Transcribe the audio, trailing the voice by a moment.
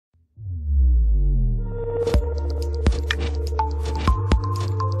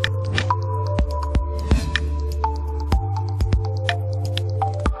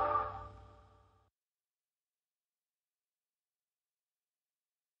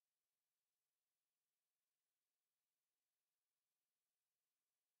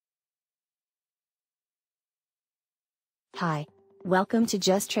Hi. Welcome to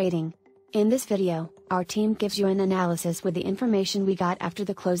Just Trading. In this video, our team gives you an analysis with the information we got after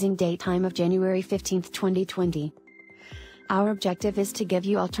the closing date time of January 15, 2020. Our objective is to give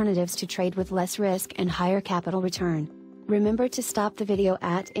you alternatives to trade with less risk and higher capital return. Remember to stop the video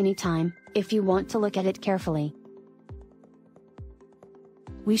at any time, if you want to look at it carefully.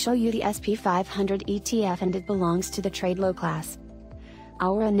 We show you the SP 500 ETF and it belongs to the trade low class.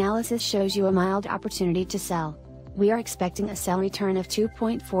 Our analysis shows you a mild opportunity to sell. We are expecting a sell return of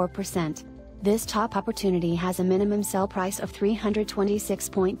 2.4%. This top opportunity has a minimum sell price of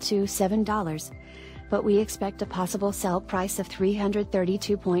 $326.27, but we expect a possible sell price of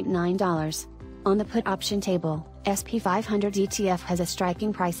 $332.9. On the put option table, SP 500 ETF has a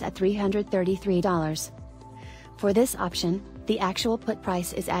striking price at $333. For this option, the actual put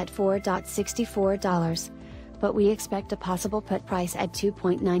price is at $4.64, but we expect a possible put price at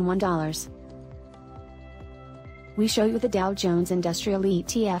 $2.91. We show you the Dow Jones Industrial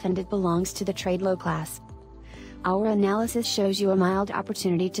ETF and it belongs to the trade low class. Our analysis shows you a mild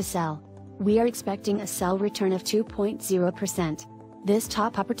opportunity to sell. We are expecting a sell return of 2.0%. This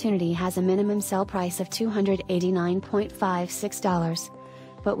top opportunity has a minimum sell price of $289.56,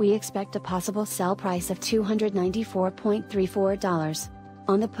 but we expect a possible sell price of $294.34.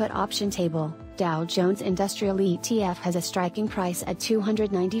 On the put option table, Dow Jones Industrial ETF has a striking price at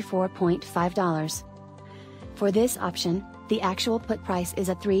 $294.5. For this option, the actual put price is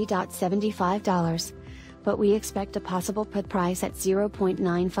at $3.75, but we expect a possible put price at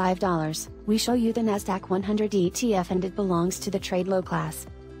 $0.95. We show you the Nasdaq 100 ETF and it belongs to the trade low class.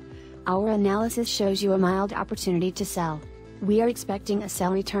 Our analysis shows you a mild opportunity to sell. We are expecting a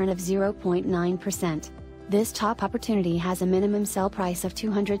sell return of 0.9%. This top opportunity has a minimum sell price of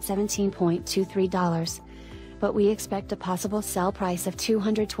 $217.23, but we expect a possible sell price of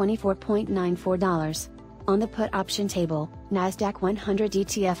 $224.94. On the put option table, Nasdaq 100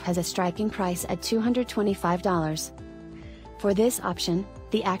 ETF has a striking price at $225. For this option,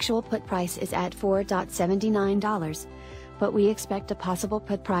 the actual put price is at $4.79, but we expect a possible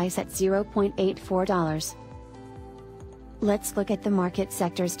put price at $0.84. Let's look at the market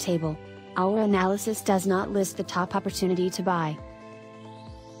sectors table. Our analysis does not list the top opportunity to buy.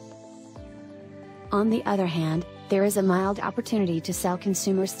 On the other hand, there is a mild opportunity to sell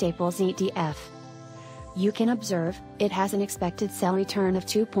consumer staples ETF. You can observe, it has an expected sell return of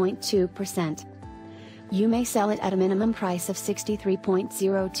 2.2%. You may sell it at a minimum price of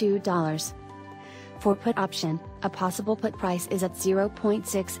 $63.02. For put option, a possible put price is at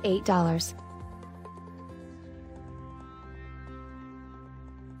 $0.68.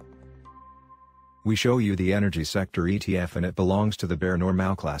 We show you the energy sector ETF and it belongs to the bear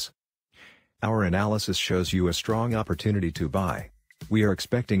normal class. Our analysis shows you a strong opportunity to buy. We are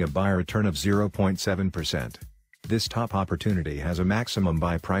expecting a buy return of 0.7%. This top opportunity has a maximum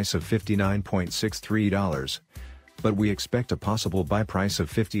buy price of $59.63, but we expect a possible buy price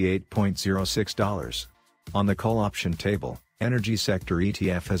of $58.06. On the call option table, energy sector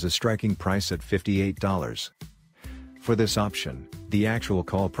ETF has a striking price at $58. For this option, the actual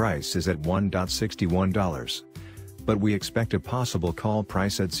call price is at $1.61, but we expect a possible call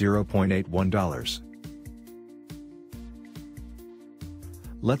price at $0.81.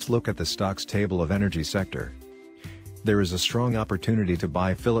 Let's look at the stocks table of energy sector. There is a strong opportunity to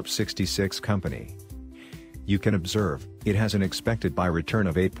buy Phillips 66 company. You can observe, it has an expected buy return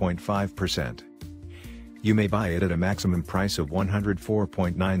of 8.5%. You may buy it at a maximum price of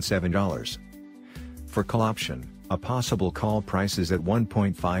 $104.97. For call option, a possible call price is at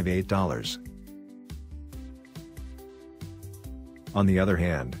 $1.58. On the other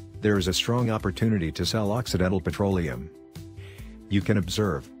hand, there is a strong opportunity to sell Occidental Petroleum. You can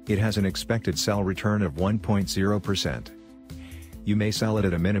observe, it has an expected sell return of 1.0%. You may sell it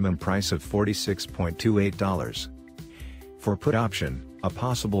at a minimum price of $46.28. For put option, a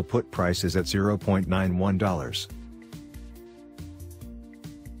possible put price is at $0.91.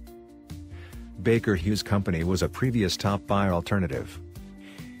 Baker Hughes Company was a previous top buy alternative.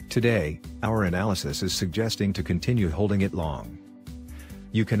 Today, our analysis is suggesting to continue holding it long.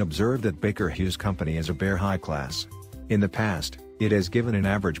 You can observe that Baker Hughes Company is a bear high class. In the past, it has given an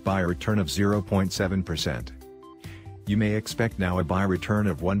average buy return of 0.7%. You may expect now a buy return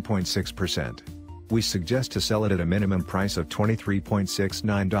of 1.6%. We suggest to sell it at a minimum price of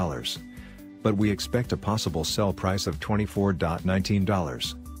 $23.69, but we expect a possible sell price of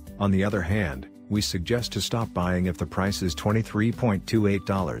 $24.19. On the other hand, we suggest to stop buying if the price is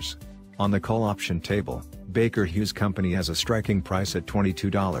 $23.28. On the call option table, Baker Hughes Company has a striking price at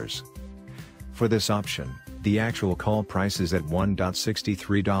 $22. For this option, the actual call price is at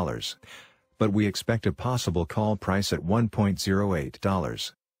 $1.63, but we expect a possible call price at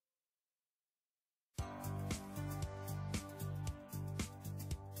 $1.08.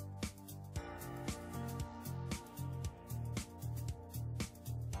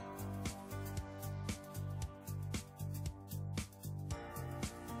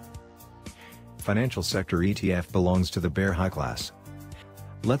 Financial sector ETF belongs to the bear high class.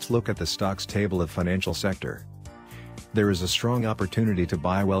 Let's look at the stocks table of financial sector. There is a strong opportunity to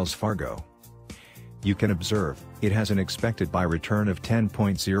buy Wells Fargo. You can observe, it has an expected buy return of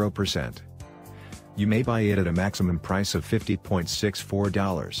 10.0%. You may buy it at a maximum price of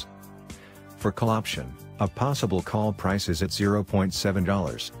 $50.64. For call option, a possible call price is at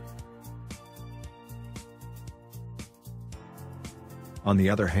 $0.7. On the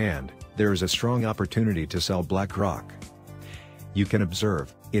other hand, there is a strong opportunity to sell BlackRock. You can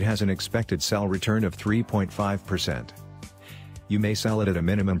observe, it has an expected sell return of 3.5%. You may sell it at a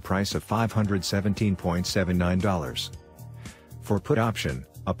minimum price of $517.79. For put option,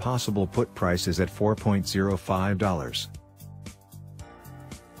 a possible put price is at $4.05.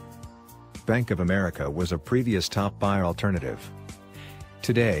 Bank of America was a previous top buy alternative.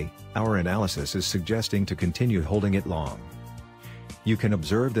 Today, our analysis is suggesting to continue holding it long. You can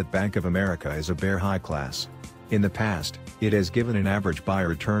observe that Bank of America is a bear high class. In the past, it has given an average buy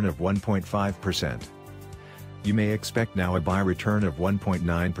return of 1.5%. You may expect now a buy return of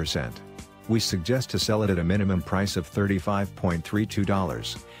 1.9%. We suggest to sell it at a minimum price of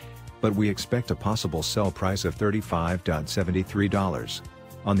 $35.32. But we expect a possible sell price of $35.73.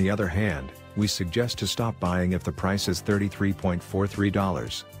 On the other hand, we suggest to stop buying if the price is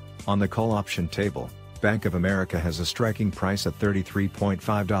 $33.43. On the call option table, Bank of America has a striking price at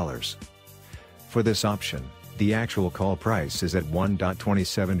 $33.5. For this option, the actual call price is at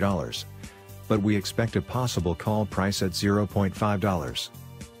 $1.27. But we expect a possible call price at $0.5.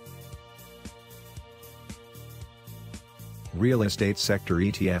 Real estate sector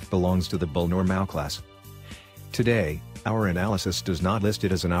ETF belongs to the bull normal class. Today, our analysis does not list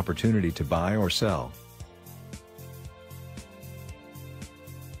it as an opportunity to buy or sell.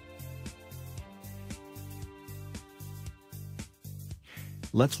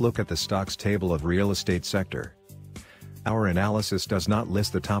 Let's look at the stocks table of real estate sector. Our analysis does not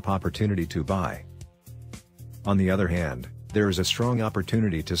list the top opportunity to buy. On the other hand, there is a strong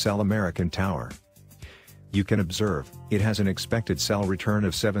opportunity to sell American Tower. You can observe, it has an expected sell return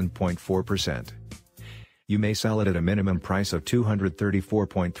of 7.4%. You may sell it at a minimum price of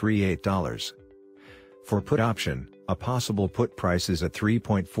 $234.38. For put option, a possible put price is at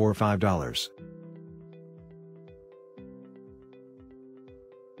 $3.45.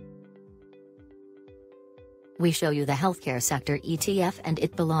 We show you the healthcare sector ETF and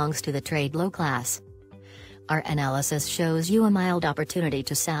it belongs to the trade low class. Our analysis shows you a mild opportunity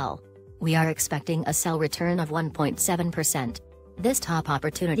to sell. We are expecting a sell return of 1.7%. This top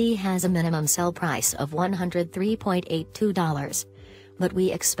opportunity has a minimum sell price of $103.82. But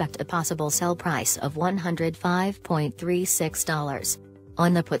we expect a possible sell price of $105.36.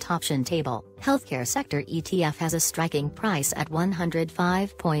 On the put option table, healthcare sector ETF has a striking price at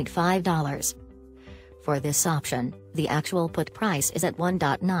 $105.5. For this option, the actual put price is at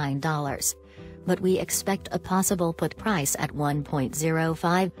 $1.9. But we expect a possible put price at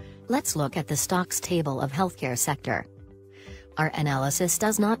 $1.05. Let's look at the stocks table of healthcare sector. Our analysis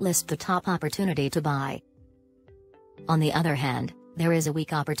does not list the top opportunity to buy. On the other hand, there is a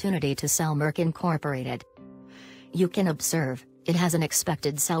weak opportunity to sell Merck Incorporated. You can observe, it has an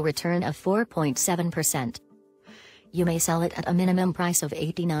expected sell return of 4.7%. You may sell it at a minimum price of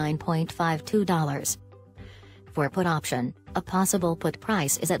 $89.52. For put option, a possible put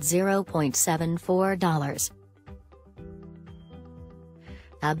price is at $0.74.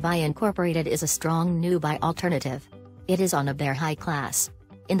 AbbVie Incorporated is a strong new buy alternative. It is on a bear high class.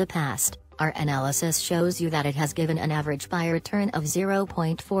 In the past, our analysis shows you that it has given an average buy return of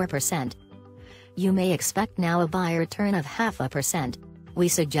 0.4%. You may expect now a buy return of 0.5%. We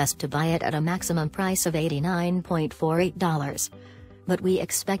suggest to buy it at a maximum price of $89.48. But we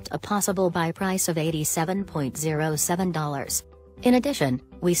expect a possible buy price of $87.07. In addition,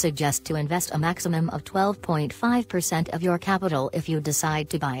 we suggest to invest a maximum of 12.5% of your capital if you decide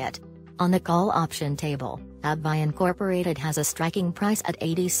to buy it. On the call option table, AbbVie Incorporated has a striking price at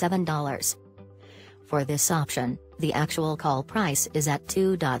 $87. For this option, the actual call price is at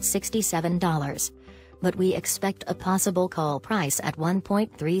 $2.67. But we expect a possible call price at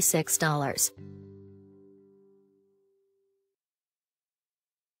 $1.36.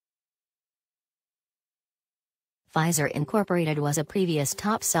 Pfizer Incorporated was a previous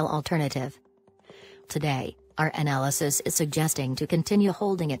top sell alternative. Today, our analysis is suggesting to continue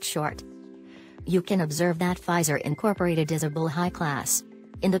holding it short. You can observe that Pfizer Incorporated is a bull high class.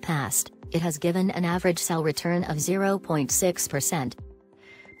 In the past, it has given an average sell return of 0.6%.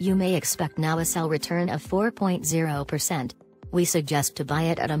 You may expect now a sell return of 4.0%. We suggest to buy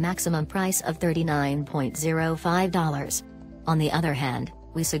it at a maximum price of $39.05. On the other hand,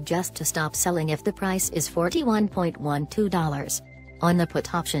 we suggest to stop selling if the price is $41.12. On the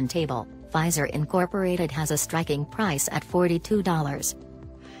put option table, Pfizer Incorporated has a striking price at $42.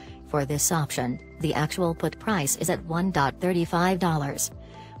 For this option, the actual put price is at $1.35.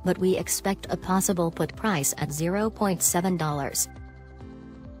 But we expect a possible put price at $0.7.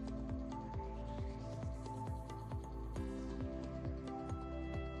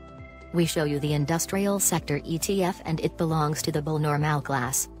 We show you the industrial sector ETF and it belongs to the bull normal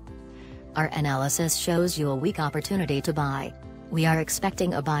class. Our analysis shows you a weak opportunity to buy. We are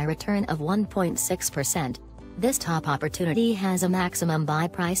expecting a buy return of 1.6%. This top opportunity has a maximum buy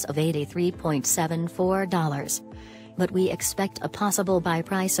price of $83.74. But we expect a possible buy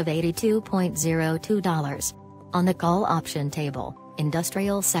price of $82.02. On the call option table,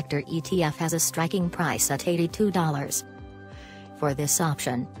 industrial sector ETF has a striking price at $82. For this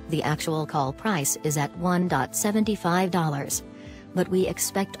option, the actual call price is at $1.75. But we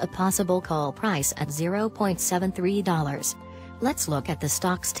expect a possible call price at $0.73. Let's look at the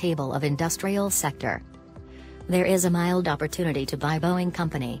stocks table of industrial sector. There is a mild opportunity to buy Boeing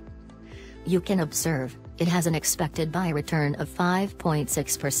Company. You can observe, it has an expected buy return of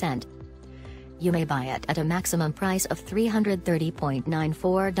 5.6%. You may buy it at a maximum price of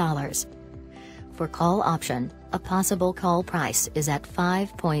 $330.94. For call option, a possible call price is at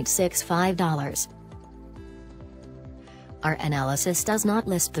 $5.65. Our analysis does not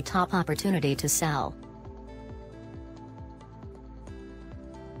list the top opportunity to sell.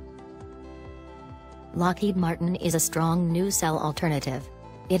 Lockheed Martin is a strong new sell alternative.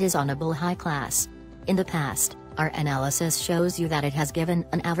 It is on a bull high class. In the past, our analysis shows you that it has given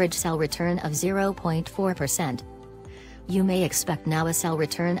an average sell return of 0.4%. You may expect now a sell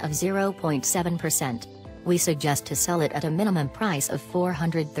return of 0.7%. We suggest to sell it at a minimum price of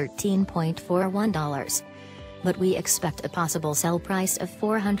 $413.41. But we expect a possible sell price of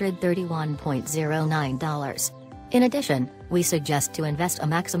 $431.09. In addition, we suggest to invest a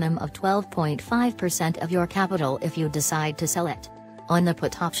maximum of 12.5% of your capital if you decide to sell it. On the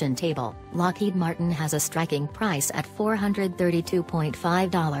put option table, Lockheed Martin has a striking price at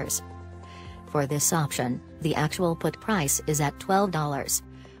 $432.5. For this option, the actual put price is at $12.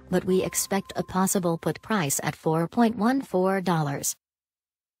 But we expect a possible put price at $4.14.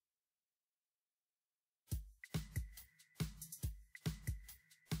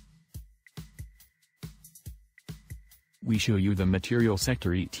 We show you the material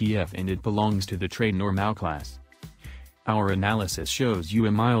sector ETF and it belongs to the trade normal class. Our analysis shows you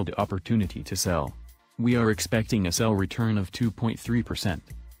a mild opportunity to sell. We are expecting a sell return of 2.3%.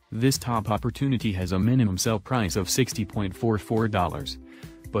 This top opportunity has a minimum sell price of $60.44.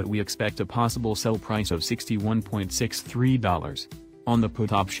 But we expect a possible sell price of $61.63. On the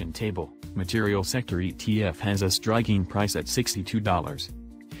put option table, material sector ETF has a striking price at $62.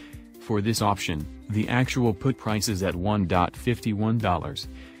 For this option, the actual put price is at $1.51.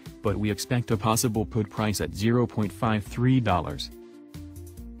 But we expect a possible put price at $0.53.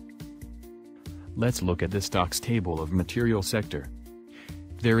 Let's look at the stocks table of material sector.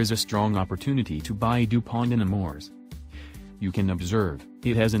 There is a strong opportunity to buy DuPont and Chemours. You can observe,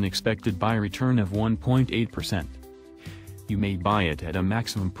 it has an expected buy return of 1.8%. You may buy it at a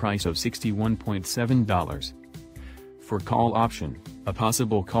maximum price of $61.7. For call option, a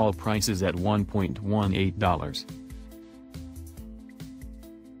possible call price is at $1.18.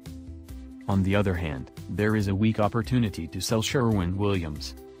 On the other hand, there is a weak opportunity to sell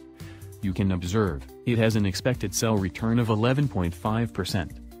Sherwin-Williams. You can observe, it has an expected sell return of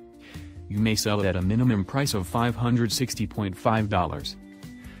 11.5%. You may sell it at a minimum price of $560.5.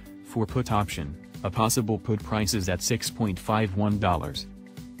 For put option, a possible put price is at $6.51.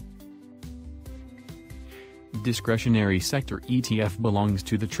 Discretionary sector ETF belongs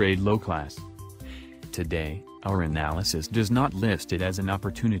to the trade low class. Today, our analysis does not list it as an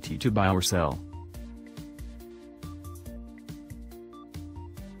opportunity to buy or sell.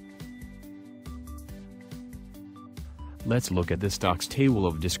 Let's look at the stocks table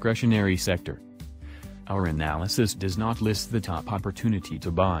of discretionary sector. Our analysis does not list the top opportunity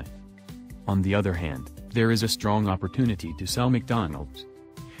to buy. On the other hand, there is a strong opportunity to sell McDonald's.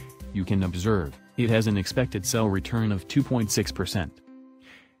 You can observe, it has an expected sell return of 2.6%.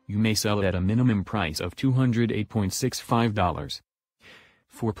 You may sell it at a minimum price of $208.65.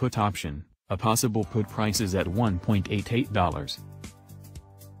 For put option, a possible put price is at $1.88.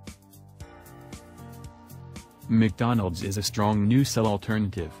 McDonald's is a strong new sell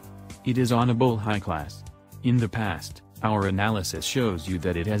alternative. It is on a bull high class. In the past, our analysis shows you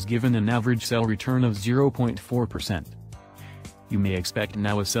that it has given an average sell return of 0.4%. You may expect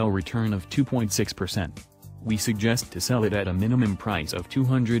now a sell return of 2.6%. We suggest to sell it at a minimum price of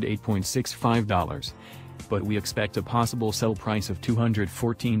 $208.65, but we expect a possible sell price of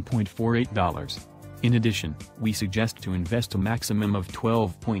 $214.48. In addition, we suggest to invest a maximum of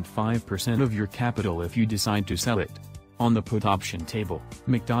 12.5% of your capital if you decide to sell it. On the put option table,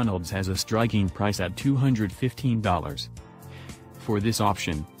 McDonald's has a striking price at $215. For this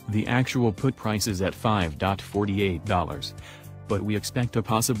option, the actual put price is at $5.48, but we expect a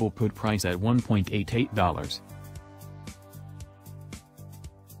possible put price at $1.88.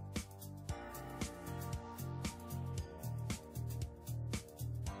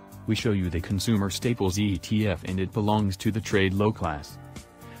 We show you the Consumer Staples ETF and it belongs to the trade low class.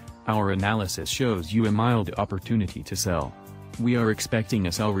 Our analysis shows you a mild opportunity to sell. We are expecting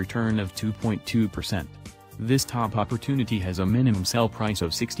a sell return of 2.2%. This top opportunity has a minimum sell price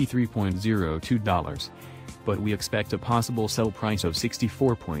of $63.02, but we expect a possible sell price of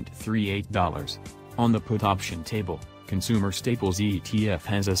 $64.38. On the put option table, Consumer Staples ETF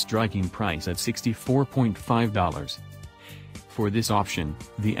has a striking price at $64.5. For this option,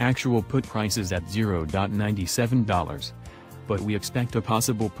 the actual put price is at $0.97, but we expect a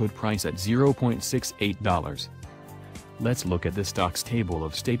possible put price at $0.68. Let's look at the stocks table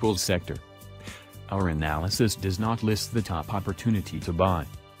of Staples sector. Our analysis does not list the top opportunity to buy.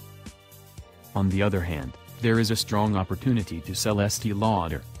 On the other hand, there is a strong opportunity to sell Estée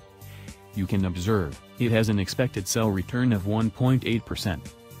Lauder. You can observe, it has an expected sell return of 1.8%.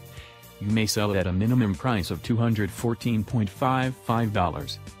 You may sell it at a minimum price of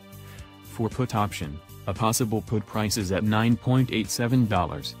 $214.55. For put option, a possible put price is at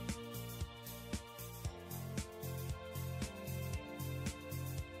 $9.87.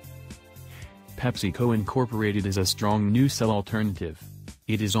 PepsiCo Incorporated is a strong new sell alternative.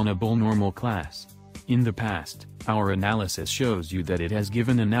 It is on a bull normal class. In the past, our analysis shows you that it has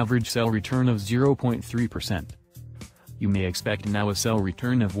given an average sell return of 0.3%. You may expect now a sell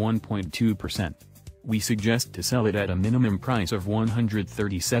return of 1.2%. We suggest to sell it at a minimum price of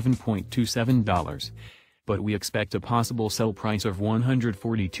 $137.27, but we expect a possible sell price of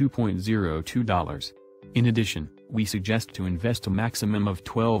 $142.02. In addition, we suggest to invest a maximum of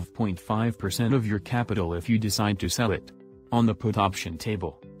 12.5% of your capital if you decide to sell it. On the put option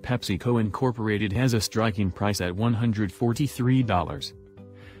table, PepsiCo Incorporated has a striking price at $143.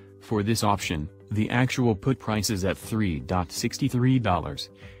 For this option, the actual put price is at $3.63,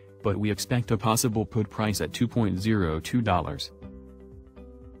 but we expect a possible put price at $2.02.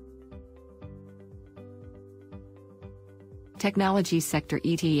 Technology sector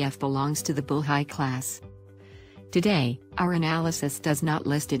ETF belongs to the bull high class. Today, our analysis does not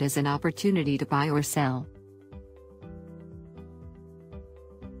list it as an opportunity to buy or sell.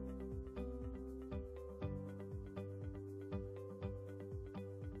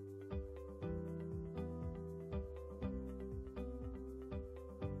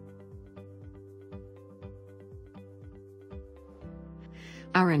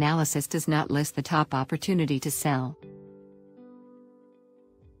 Our analysis does not list the top opportunity to sell.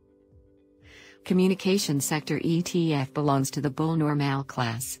 Communication sector ETF belongs to the bull normal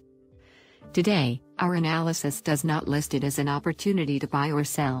class. Today, our analysis does not list it as an opportunity to buy or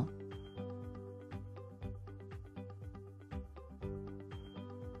sell.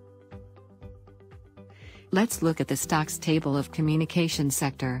 Let's look at the stocks table of communication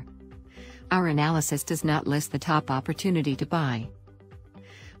sector. Our analysis does not list the top opportunity to buy.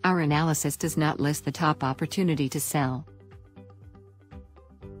 Our analysis does not list the top opportunity to sell.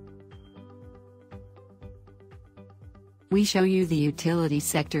 We show you the utility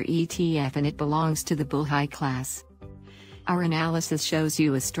sector ETF and it belongs to the bull high class. Our analysis shows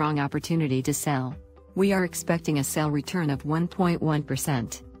you a strong opportunity to sell. We are expecting a sell return of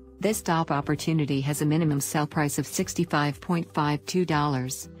 1.1%. This top opportunity has a minimum sell price of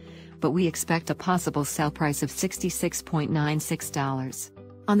 $65.52, but we expect a possible sell price of $66.96.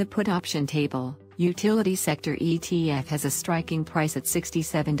 On the put option table, utility sector ETF has a striking price at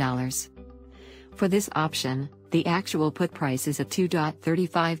 $67. For this option, the actual put price is at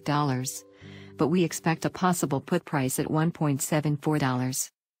 $2.35, but we expect a possible put price at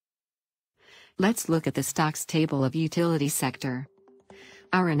 $1.74. Let's look at the stocks table of utility sector.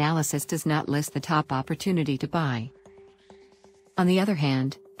 Our analysis does not list the top opportunity to buy. On the other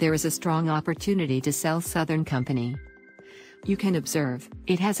hand, there is a strong opportunity to sell Southern Company. You can observe,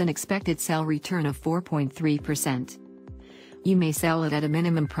 it has an expected sell return of 4.3%. You may sell it at a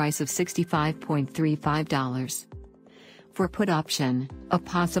minimum price of $65.35. For put option, a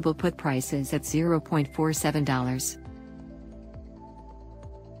possible put price is at $0.47.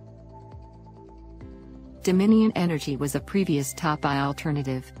 Dominion Energy was a previous top buy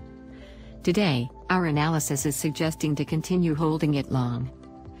alternative. Today, our analysis is suggesting to continue holding it long.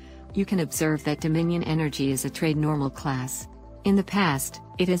 You can observe that Dominion Energy is a trade normal class. In the past,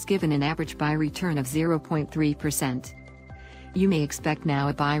 it has given an average buy return of 0.3%. You may expect now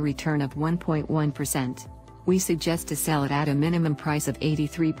a buy return of 1.1%. We suggest to sell it at a minimum price of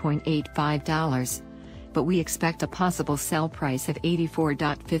 $83.85, but we expect a possible sell price of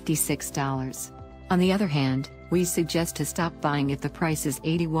 $84.56. On the other hand, we suggest to stop buying if the price is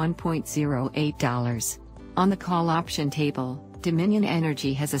 $81.08. On the call option table, Dominion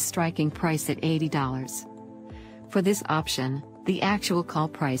Energy has a striking price at $80. For this option, the actual call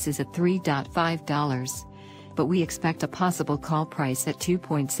price is at $3.5, but we expect a possible call price at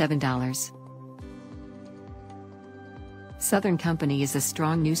 $2.7. Southern Company is a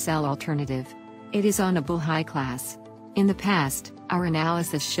strong new sell alternative. It is on a bull high class. In the past, our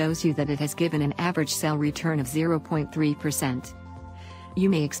analysis shows you that it has given an average sell return of 0.3%. You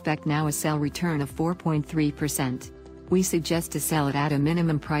may expect now a sell return of 4.3%. We suggest to sell it at a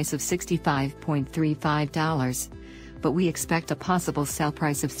minimum price of $65.35, but we expect a possible sell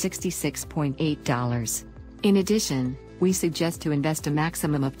price of $66.8. In addition, we suggest to invest a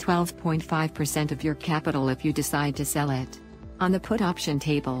maximum of 12.5% of your capital if you decide to sell it. On the put option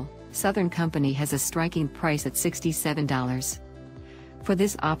table, Southern Company has a striking price at $67. For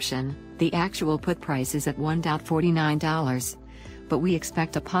this option, the actual put price is at $1.49, but we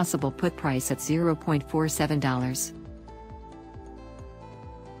expect a possible put price at $0.47.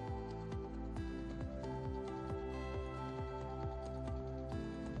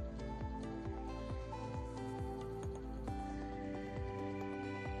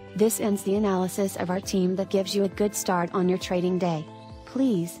 This ends the analysis of our team that gives you a good start on your trading day.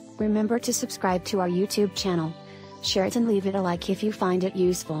 Please, remember to subscribe to our YouTube channel. Share it and leave it a like if you find it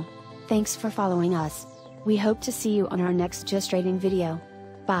useful. Thanks for following us. We hope to see you on our next JusTrading video.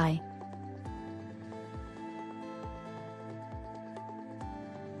 Bye.